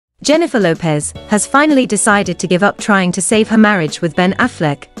Jennifer Lopez has finally decided to give up trying to save her marriage with Ben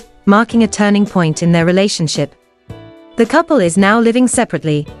Affleck, marking a turning point in their relationship. The couple is now living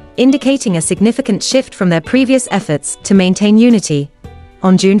separately, indicating a significant shift from their previous efforts to maintain unity.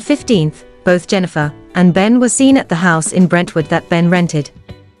 On June 15, both Jennifer and Ben were seen at the house in Brentwood that Ben rented.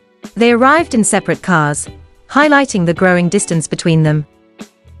 They arrived in separate cars, highlighting the growing distance between them.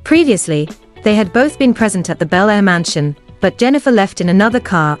 Previously, they had both been present at the Bel Air mansion, but Jennifer left in another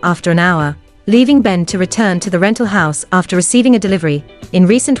car after an hour, leaving Ben to return to the rental house after receiving a delivery. In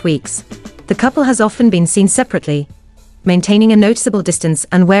recent weeks, the couple has often been seen separately, maintaining a noticeable distance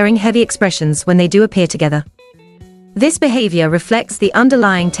and wearing heavy expressions when they do appear together. This behavior reflects the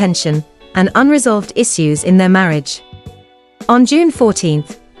underlying tension and unresolved issues in their marriage. On June 14,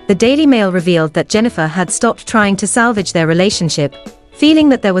 the Daily Mail revealed that Jennifer had stopped trying to salvage their relationship, feeling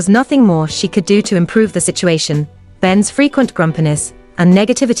that there was nothing more she could do to improve the situation. Ben's frequent grumpiness and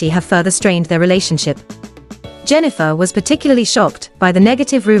negativity have further strained their relationship. Jennifer was particularly shocked by the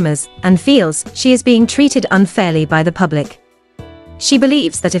negative rumors and feels she is being treated unfairly by the public. She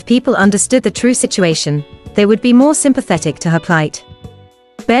believes that if people understood the true situation, they would be more sympathetic to her plight.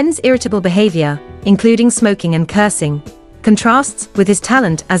 Ben's irritable behavior, including smoking and cursing, contrasts with his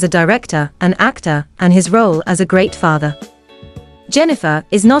talent as a director and actor and his role as a great father. Jennifer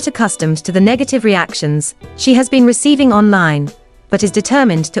is not accustomed to the negative reactions she has been receiving online, but is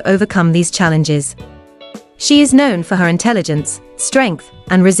determined to overcome these challenges. She is known for her intelligence, strength,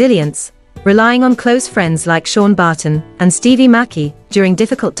 and resilience, relying on close friends like Sean Barton and Stevie Mackey during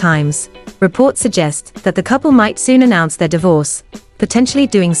difficult times. Reports suggest that the couple might soon announce their divorce, potentially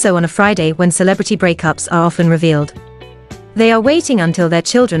doing so on a Friday when celebrity breakups are often revealed. They are waiting until their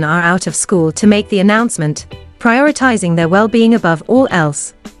children are out of school to make the announcement, prioritizing their well-being above all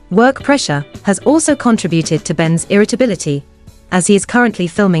else. Work pressure has also contributed to Ben's irritability, as he is currently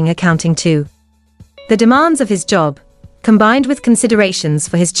filming Accounting 2. The demands of his job, combined with considerations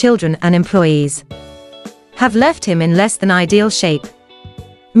for his children and employees, have left him in less than ideal shape.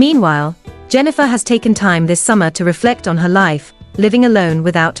 Meanwhile, Jennifer has taken time this summer to reflect on her life, living alone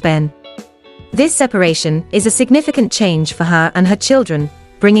without Ben. This separation is a significant change for her and her children,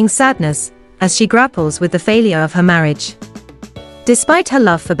 bringing sadness as she grapples with the failure of her marriage. Despite her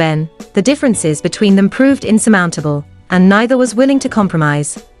love for Ben, the differences between them proved insurmountable, and neither was willing to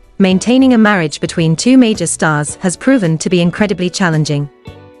compromise. Maintaining a marriage between two major stars has proven to be incredibly challenging.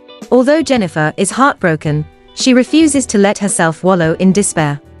 Although Jennifer is heartbroken, she refuses to let herself wallow in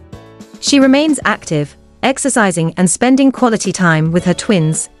despair. She remains active, exercising and spending quality time with her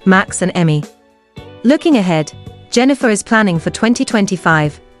twins, Max and Emmy. Looking ahead, Jennifer is planning for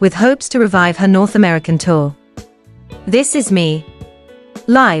 2025, with hopes to revive her North American tour. This Is Me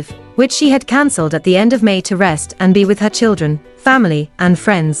Live, which she had cancelled at the end of May to rest and be with her children, family, and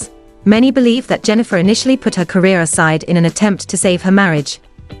friends. Many believe that Jennifer initially put her career aside in an attempt to save her marriage,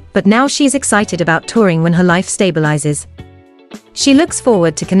 but now she is excited about touring when her life stabilizes. She looks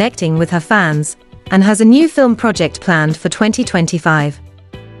forward to connecting with her fans and has a new film project planned for 2025.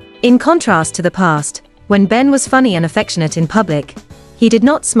 In contrast to the past, when Ben was funny and affectionate in public, he did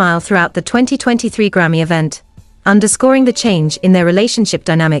not smile throughout the 2023 Grammy event, underscoring the change in their relationship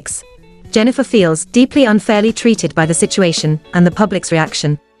dynamics. Jennifer feels deeply unfairly treated by the situation and the public's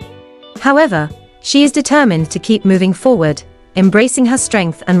reaction. However, she is determined to keep moving forward, embracing her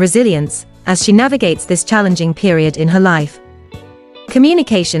strength and resilience as she navigates this challenging period in her life.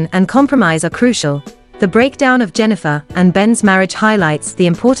 Communication and compromise are crucial. The breakdown of Jennifer and Ben's marriage highlights the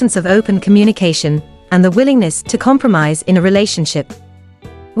importance of open communication and the willingness to compromise in a relationship.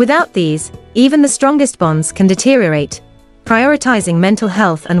 Without these, even the strongest bonds can deteriorate. Prioritizing mental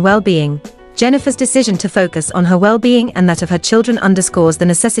health and well-being, Jennifer's decision to focus on her well-being and that of her children underscores the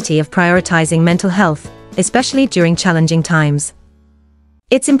necessity of prioritizing mental health, especially during challenging times.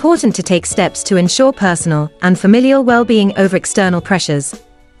 It's important to take steps to ensure personal and familial well-being over external pressures.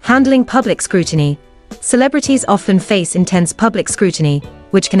 Handling public scrutiny. Celebrities often face intense public scrutiny,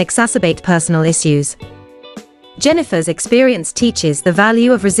 which can exacerbate personal issues. Jennifer's experience teaches the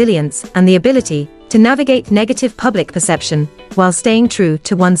value of resilience and the ability to navigate negative public perception while staying true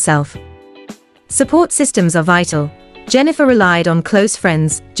to oneself. Support systems are vital. Jennifer relied on close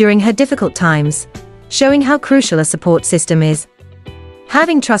friends during her difficult times, showing how crucial a support system is.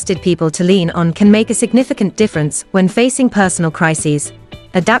 Having trusted people to lean on can make a significant difference when facing personal crises.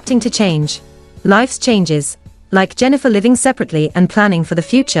 Adapting to change. Life's changes, like Jennifer living separately and planning for the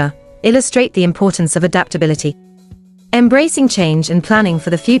future, illustrate the importance of adaptability. Embracing change and planning for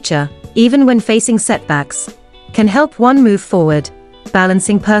the future, even when facing setbacks, can help one move forward.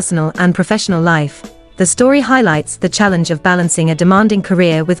 Balancing personal and professional life. the story highlights the challenge of balancing a demanding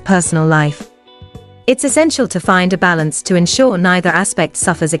career with personal life. It's essential to find a balance to ensure neither aspect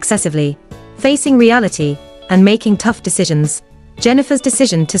suffers excessively. Facing reality and making tough decisions, Jennifer's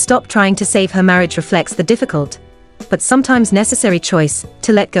decision to stop trying to save her marriage reflects the difficult, but sometimes necessary choice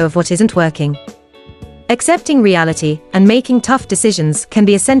to let go of what isn't working. Accepting reality and making tough decisions can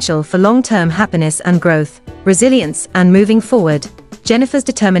be essential for long-term happiness and growth, resilience, and moving forward. Jennifer's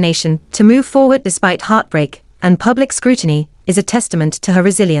determination to move forward despite heartbreak and public scrutiny is a testament to her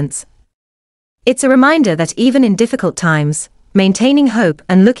resilience. It's a reminder that even in difficult times, maintaining hope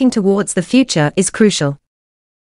and looking towards the future is crucial.